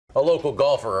A local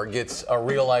golfer gets a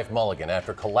real-life mulligan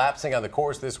after collapsing on the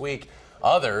course this week.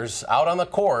 Others out on the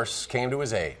course came to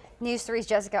his aid. News 3's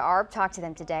Jessica Arp talked to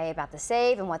them today about the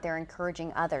save and what they're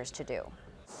encouraging others to do.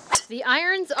 The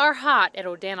irons are hot at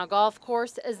Odana Golf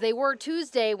Course as they were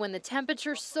Tuesday when the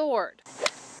temperature soared.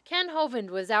 Ken Hovind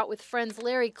was out with friends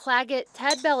Larry Claggett,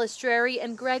 Ted Bellistreri,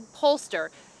 and Greg Polster,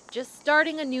 just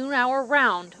starting a noon-hour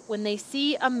round when they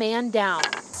see a man down.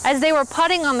 As they were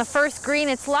putting on the first green,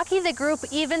 it's lucky the group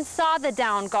even saw the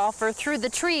downed golfer through the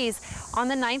trees on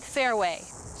the 9th fairway.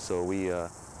 So we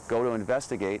go to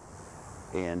investigate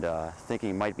and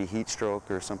thinking it might be heat stroke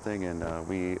or something, and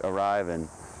we arrive and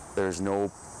there's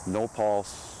no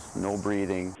pulse, no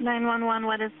breathing. 911,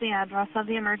 what is the address of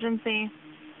the emergency?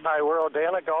 Hi, we're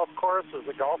Odana Golf Course. There's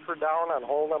a golfer down on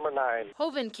hole number 9.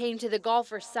 Hovind came to the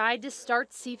golfer's side to start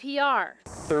CPR.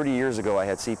 30 years ago I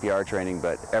had CPR training,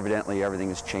 but evidently everything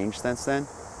has changed since then.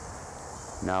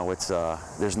 Now it's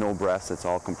there's no breaths, it's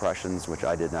all compressions, which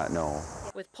I did not know.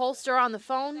 With Polster on the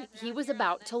phone, he was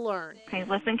about to learn. Okay,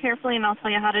 listen carefully and I'll tell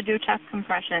you how to do chest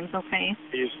compressions, okay?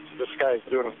 This guy's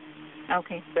doing them.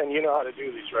 Okay. And you know how to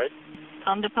do these, right?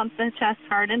 Tell him to pump the chest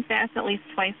hard and fast, at least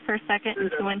twice per second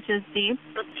and 2 inches deep.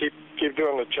 Keep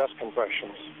doing the chest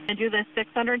compressions. And do this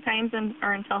 600 times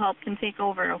or until help can take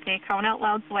over, okay? Count out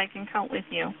loud so I can count with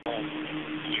you. 1, 2,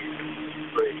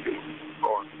 3,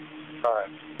 4, 5.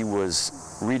 He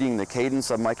was reading the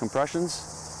cadence of my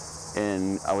compressions,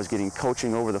 and I was getting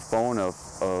coaching over the phone of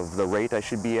the rate I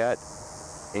should be at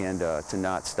and to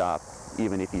not stop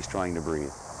even if he's trying to breathe.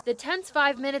 The tense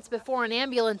 5 minutes before an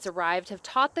ambulance arrived have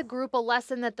taught the group a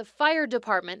lesson that the fire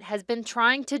department has been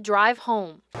trying to drive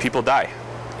home. People die,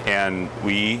 and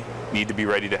we need to be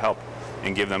ready to help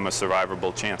and give them a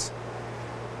survivable chance.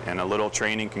 And a little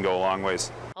training can go a long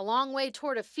ways. A long way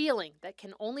toward a feeling that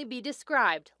can only be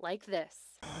described like this.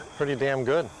 Pretty damn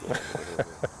good.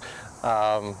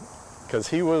 Because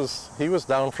he was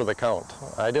down for the count.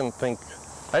 I didn't think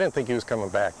he was coming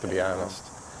back, to be honest.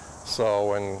 So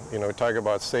when we talk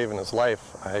about saving his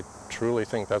life, I truly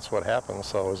think that's what happened.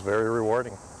 So it was very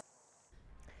rewarding.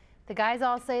 The guys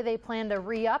all say they plan to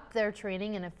re-up their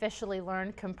training and officially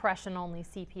learn compression-only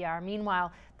CPR.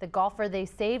 Meanwhile, the golfer they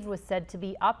saved was said to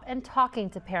be up and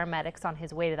talking to paramedics on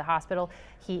his way to the hospital.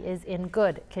 He is in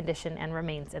good condition and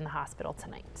remains in the hospital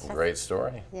tonight. Great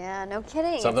story. Yeah, no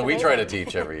kidding. Something we try to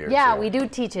teach every year. Yeah, too. we do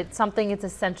teach it. Something it's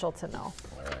essential to know.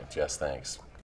 All right, Jess, thanks.